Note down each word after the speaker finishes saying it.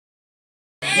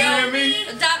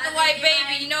Adopt a white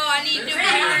baby, you know, I need new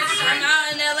parents. I'm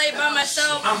out in LA by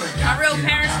myself. My real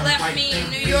parents left me in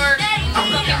New York.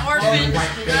 I'm fucking orphan, you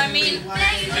know what I mean?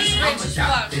 It's rich as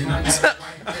fuck.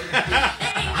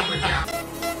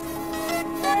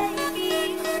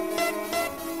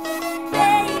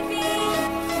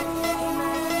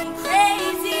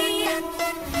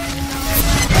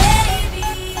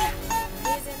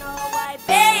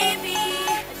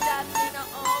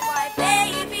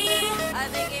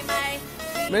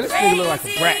 Man, this nigga look like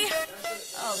a brat.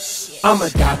 Oh shit. I'm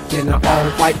adopting an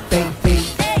all-white baby.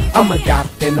 I'm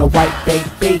adopting a white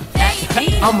baby.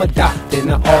 I'm adopting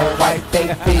an all-white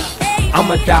baby.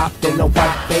 I'm adopting a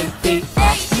white baby.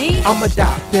 I'm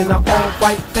adopting an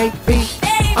all-white baby.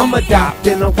 I'm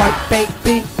adopting a white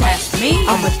baby.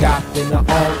 I'm adopting an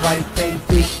all-white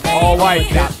baby. All white,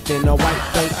 adopting a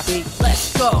white baby.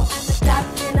 Let's go. I'm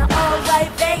adopting an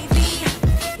all-white baby.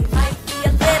 He might be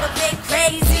a little bit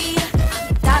crazy.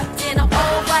 I'm adopting an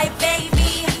all-white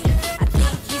baby. I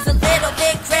think he's a little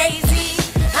bit crazy.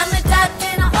 I'm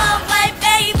adopting an all-white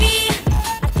baby.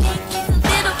 I think he's a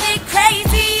little bit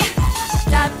crazy.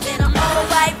 Adopting an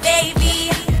all-white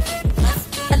baby. He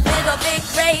must be a little bit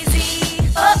crazy.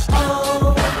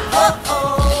 Uh-oh,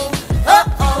 uh-oh,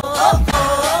 uh-oh,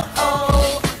 uh-oh,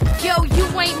 uh-oh. Yo, you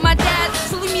ain't my dad,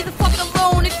 so leave me the fuck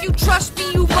alone. If you trust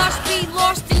me, you must be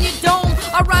lost in your dome.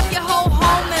 I'll rob your whole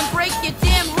home and break your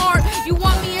damn heart. You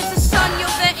want me as a son, yo,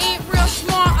 that ain't real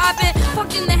smart. I've been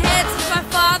fucked in the head since my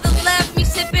father left me,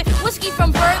 sipping whiskey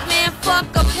from Birdman, fuck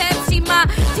a Pepsi. My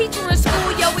teacher in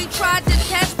school, yo, he tried to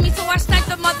test me, so I sniped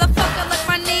the motherfucker like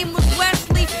my name was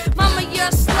Wesley. Mama, you're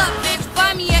a slut, bitch,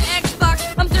 buy me an Xbox.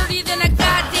 I'm dirtier than a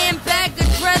goddamn bag of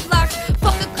dreadlocks.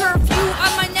 Fuck a curfew, I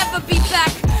might never be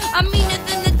back. I'm meaner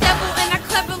than the devil and I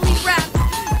cleverly rap.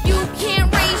 You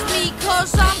can't raise me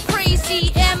cause I'm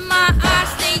crazy and my eyes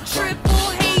stay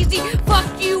triple hazy. Fuck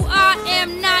you, I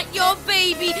am not your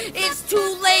baby. It's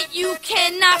too late, you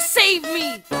cannot save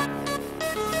me.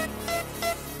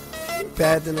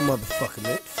 Bad than a motherfucker,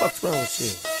 man. What the fuck's wrong with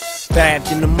you? Bad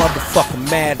than a motherfucker,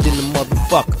 mad than a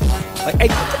motherfucker. Like, hey,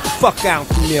 get the fuck out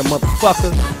from there,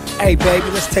 motherfucker. Hey, baby,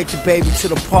 let's take the baby to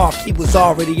the park. He was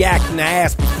already acting the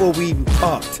ass before we even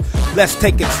parked. Let's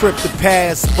take a trip to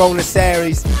Paris, Buenos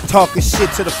Aires. Talking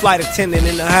shit to the flight attendant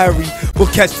in a hurry. We'll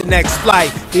catch the next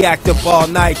flight. He acted up all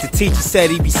night. The teacher said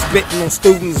he be spitting on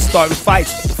students and starting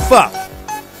fights. What the fuck?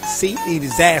 See, he need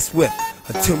his ass whipped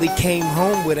until he came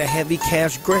home with a heavy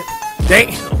cash grip.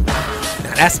 Damn.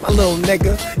 Now that's my little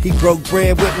nigga. He broke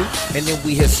bread with me, and then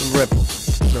we hit some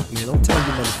ripples. Look, man, don't tell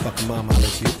your motherfucking mama I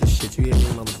let you hit this shit. You hear me,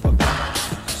 motherfucker?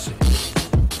 Shit.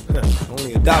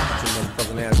 Only adopted your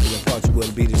motherfucking ass because I thought you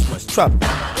wouldn't be this much trouble.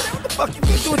 What the fuck you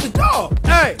gonna do with the dog?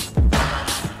 Hey!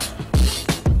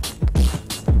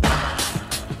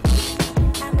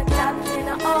 I'm adopting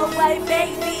an all-white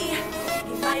baby.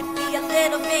 He might be a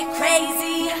little bit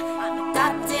crazy. I'm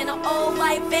adopting an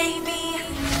all-white baby.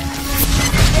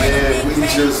 Man, we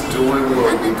just doing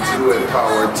what we do at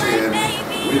Power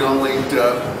 10. We done linked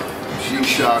up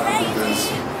G-Shock with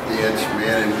this bitch,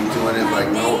 man, and we doing it like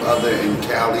no other in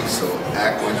Cali, so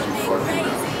act like you fucking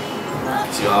know.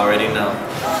 You already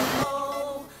know.